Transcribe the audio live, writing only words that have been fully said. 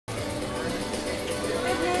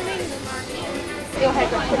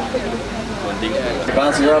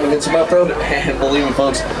Bouncing around and hit some rough road, and believe me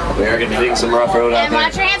folks, we are going to be hitting some rough road out there. And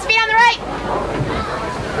watch your hands, feet on the right.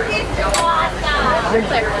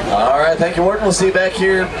 Alright, thank you, Morton. We'll see you back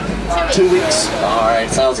here 2 weeks. Alright,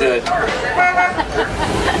 sounds good.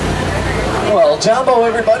 Well, Jumbo,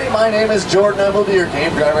 everybody, my name is Jordan. I will be your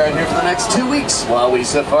game driver out here for the next 2 weeks while we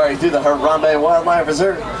safari through the Harambe Wildlife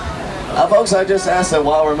Reserve. Folks, I just asked that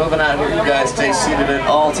while we're moving out here, you guys stay seated at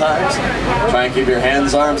all times. Try and keep your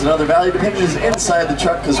hands, arms, and other valuable pictures inside the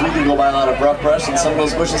truck because we do go by a lot of rough brush and some of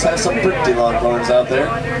those bushes have some pretty long thorns out there.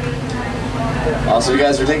 Also, you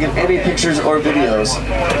guys are taking any pictures or videos,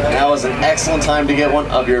 now is an excellent time to get one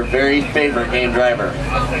of your very favorite game driver,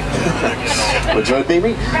 which would be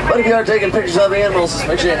me. But if you are taking pictures of the animals, just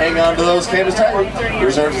make sure you hang on to those cameras tightly. The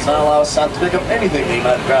reserve does not allow us to stop to pick up anything that you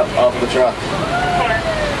might drop off the truck.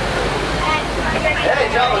 Hey,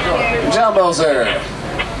 Jumbo, sir.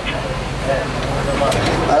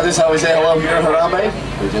 This is how we say hello here in Harambe.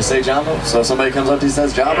 We just say Jumbo. So if somebody comes up to you and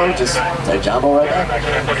says Jumbo, just say Jumbo right back.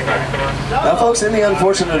 Now folks, in the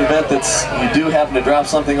unfortunate event that you do happen to drop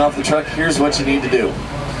something off the truck, here's what you need to do.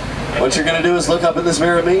 What you're going to do is look up in this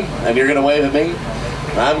mirror at me, and you're going to wave at me.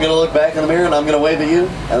 And I'm going to look back in the mirror, and I'm going to wave at you.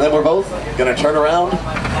 And then we're both going to turn around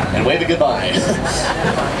and wave it goodbye.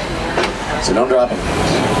 So don't drop it.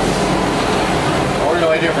 We're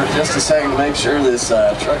going to wait here for just a second to make sure this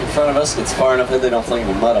truck in front of us gets far enough in they don't fling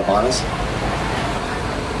the mud up on us.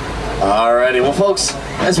 Alrighty, well folks,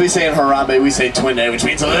 as we say in Harambe, we say twin day, which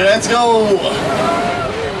means let's go!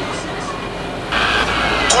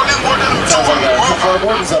 Sounds like a couple of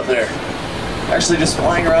wardens up there. Actually just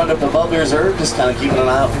flying around up above the reserve, just kind of keeping an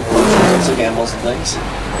eye out for types of animals and things.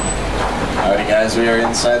 Alrighty guys, we are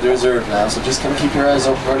inside the reserve now, so just kind of keep your eyes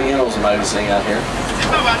open for any animals we might be seeing out here.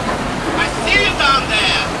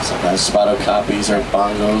 Sometimes spotted copies or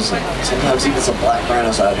bongos, and sometimes even some black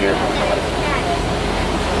rhinos out here.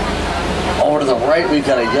 Over to the right, we've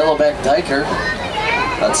got a yellowback diker.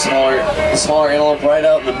 That smaller antelope right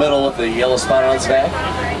out in the middle with the yellow spot on its back.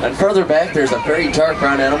 And further back, there's a very dark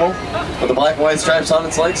brown animal with the black and white stripes on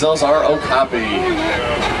its legs. Those are okapi.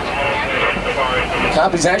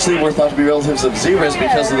 Okapis actually were thought to be relatives of zebras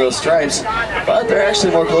because of those stripes, but they're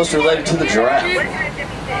actually more closely related to the giraffe.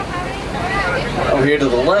 Over here to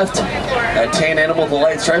the left, that tan animal with the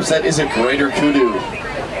light stripes, that is a greater kudu.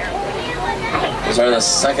 Those are the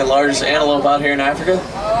second largest antelope out here in Africa.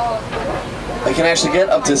 They can actually get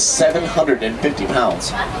up to 750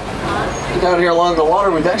 pounds. Down here along the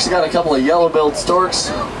water, we've actually got a couple of yellow-billed storks.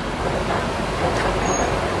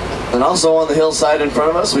 And also on the hillside in front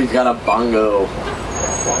of us, we've got a bongo.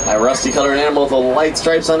 A rusty-colored animal with the light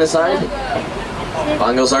stripes on his side.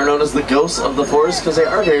 Bongos are known as the ghosts of the forest because they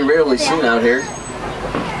are very rarely seen out here.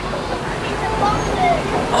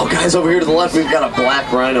 Oh guys, over here to the left we've got a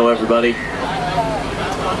black rhino, everybody.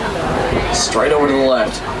 Straight over to the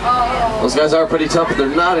left. Those guys are pretty tough, but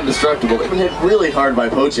they're not indestructible. They've been hit really hard by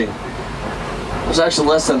poaching. There's actually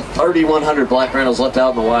less than 3,100 black rhinos left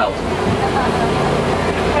out in the wild.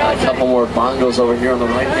 Got a couple more bongos over here on the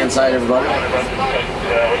right-hand side, everybody.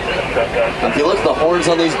 If you look at the horns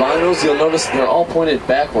on these bongos, you'll notice they're all pointed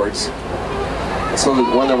backwards. So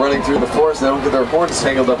that when they're running through the forest, they don't get their horns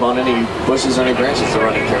tangled up on any bushes or any branches they're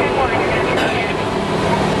running through.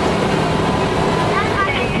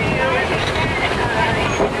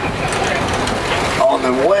 Oh, and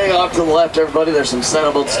then way off to the left, everybody, there's some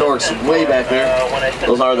saddle-billed storks way back there.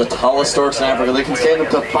 Those are the tallest storks in Africa. They can stand up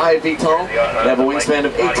to 5 feet tall. They have a wingspan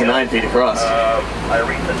of 8 to 9 feet across.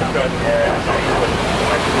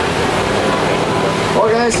 Well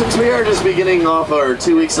guys, since we are just beginning off our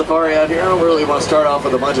 2-week safari out here, I don't really want to start off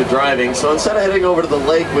with a bunch of driving. So instead of heading over to the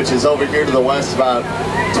lake, which is over here to the west about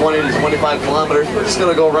 20 to 25 kilometers, we're just going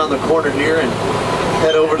to go around the corner here and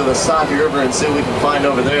head over to the Safi River and see what we can find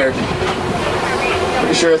over there.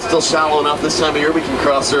 Pretty sure it's still shallow enough this time of year we can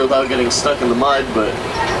cross there without getting stuck in the mud, but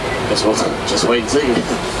I guess we'll just wait and see.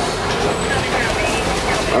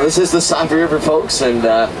 Well, this is the Safi River, folks, and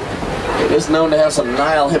it is known to have some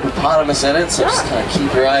Nile hippopotamus in it, so just kind of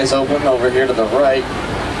keep your eyes open over here to the right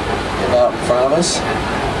and out in front of us.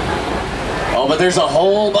 Oh, but there's a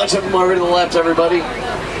whole bunch of them over to the left, everybody.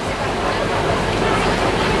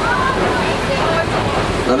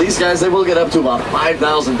 Now these guys, they will get up to about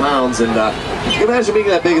 5,000 pounds, and you can imagine being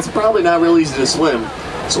that big, it's probably not real easy to swim.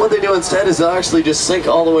 So what they do instead is they'll actually just sink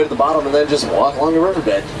all the way to the bottom and then just walk along the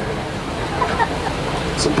riverbed.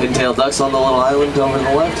 Some pintail ducks on the little island over to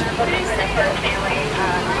the left.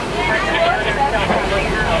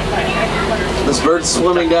 This bird's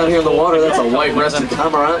swimming down here in the water. That's a white-breasted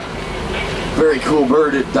cormorant. Very cool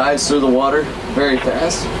bird. It dives through the water very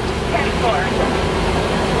fast.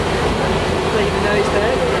 even know he's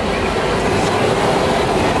there.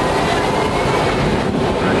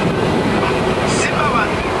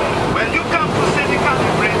 When you come to Senegal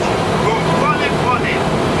Bridge, go follow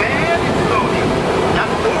very slowly. That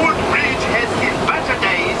old bridge has its better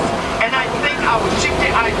days, and I think our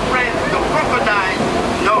shifty-eyed friends, the crocodiles,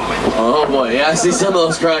 know it. Oh boy, yeah, I see some of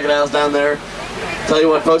those crocodiles down there. Tell you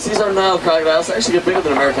what, folks, these are Nile crocodiles. They actually get bigger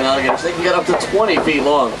than American alligators. They can get up to 20 feet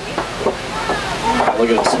long. Look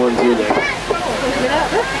at them swim through there.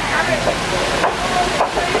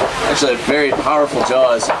 Actually, have very powerful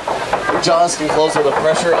jaws. Their jaws can close with a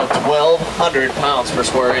pressure of 1,200 pounds per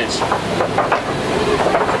square inch.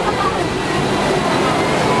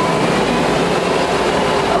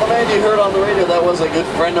 Now, the man you heard on the radio, that was a good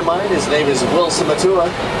friend of mine. His name is Wilson Matua.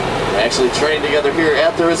 We actually trained together here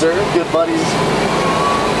at the reserve, good buddies.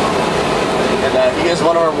 And he is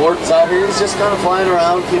one of our wardens out here. He's just kind of flying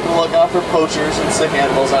around, keeping a lookout for poachers and sick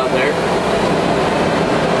animals out there.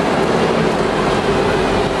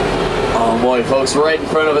 Oh boy, folks, right in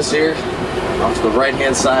front of us here, off to the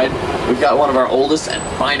right-hand side, we've got one of our oldest and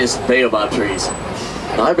finest baobab trees.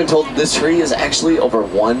 Now, I've been told that this tree is actually over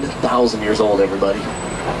 1,000 years old, everybody.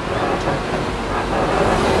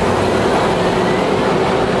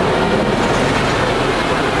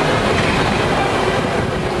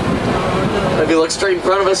 If you look straight in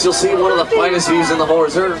front of us, you'll see one of the finest views in the whole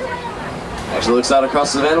reserve. Actually looks out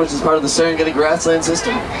across the savannah, which is part of the Serengeti grassland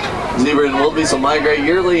system. Zebra and wildebeest will migrate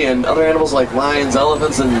yearly, and other animals like lions,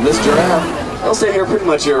 elephants, and this giraffe, they'll stay here pretty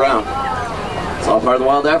much year-round. It's all part of the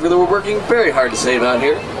wild Africa that we're working very hard to save out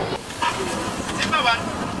here. Zimmerman,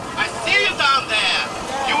 I see you down there.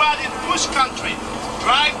 You are in bush country.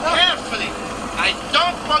 Drive carefully. I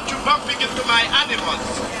don't want you bumping into my animals.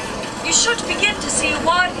 You should begin to see a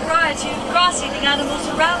wide variety of grass-eating animals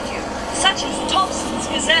around you, such as Thompson's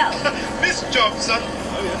gazelle. Miss Thompson,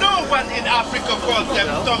 no one in Africa calls them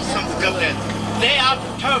Thompson's gazelle. They are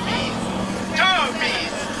Termies. Termies!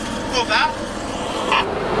 Over.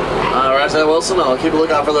 Alright, Wilson, I'll keep a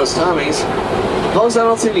lookout for those Tommies. Folks, I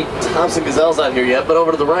don't see any Thompson gazelles out here yet, but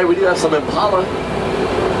over to the right we do have some Impala.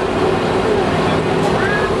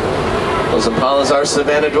 Those Impalas are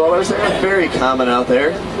savanna dwellers. They're very common out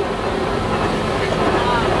there.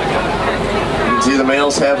 You can see the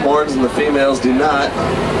males have horns and the females do not.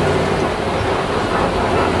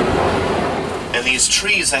 And these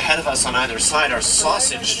trees ahead of us on either side are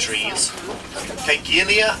sausage trees,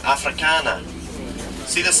 Cagelia africana.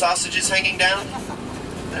 See the sausages hanging down?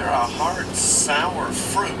 They're a hard, sour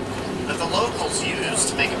fruit that the locals use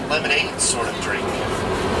to make a lemonade sort of drink.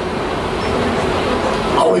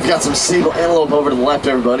 Oh, we've got some sable antelope over to the left,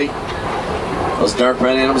 everybody. Those dark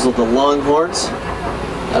brown animals with the long horns.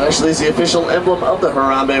 That actually is the official emblem of the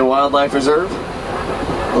Harambe Wildlife Reserve.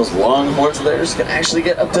 Those long horns of theirs can actually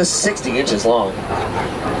get up to 60 inches long.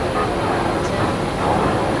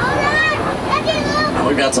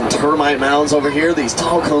 We've got some termite mounds over here, these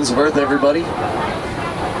tall cones of earth, everybody.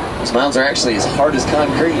 Those mounds are actually as hard as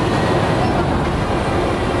concrete.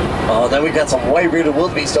 Oh, then we've got some white-bearded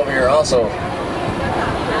wildebeest over here also.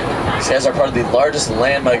 These guys are part of the largest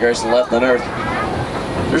land migration left on Earth.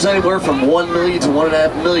 There's anywhere from 1 million to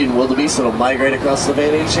 1.5 million wildebeest that will migrate across the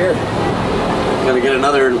savannah each year. Gonna get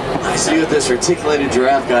another nice view of this reticulated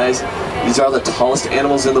giraffe, guys. These are the tallest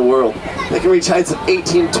animals in the world. They can reach heights of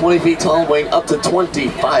 18 to 20 feet tall, weighing up to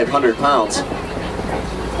 2,500 pounds.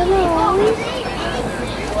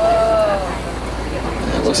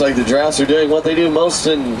 It looks like the giraffes are doing what they do most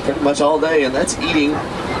and pretty much all day, and that's eating.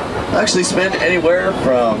 They actually spend anywhere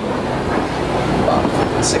from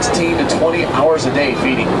about 16 to 20 hours a day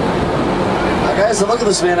feeding. Now guys, the look of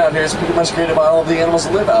this man out here is pretty much created by all of the animals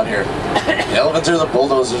that live out here. The elephants are the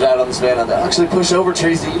bulldozers out on the savannah. They actually push over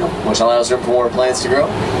trees to eat them, which allows room for more plants to grow.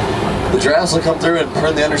 The giraffes will come through and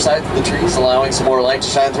prune the undersides of the trees, allowing some more light to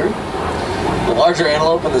shine through. The larger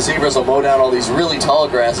antelope and the zebras will mow down all these really tall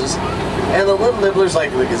grasses. And the little nibblers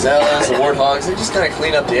like the gazelles, the warthogs, they just kind of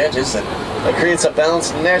clean up the edges, and that creates a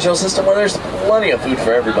balanced natural system where there's plenty of food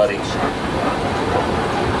for everybody.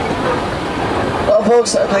 Well,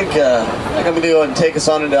 folks, I think I'm going to go and take us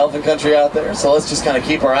on into elephant country out there, so let's just kind of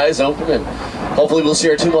keep our eyes open, and hopefully we'll see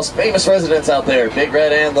our two most famous residents out there, Big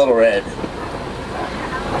Red and Little Red.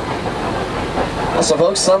 Also,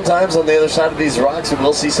 folks, sometimes on the other side of these rocks we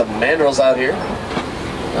will see some mandrills out here.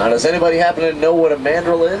 Now, does anybody happen to know what a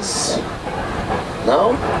mandrill is?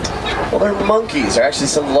 No? Well, they're monkeys. They're actually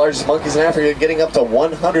some of the largest monkeys in Africa, getting up to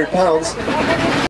 100 pounds.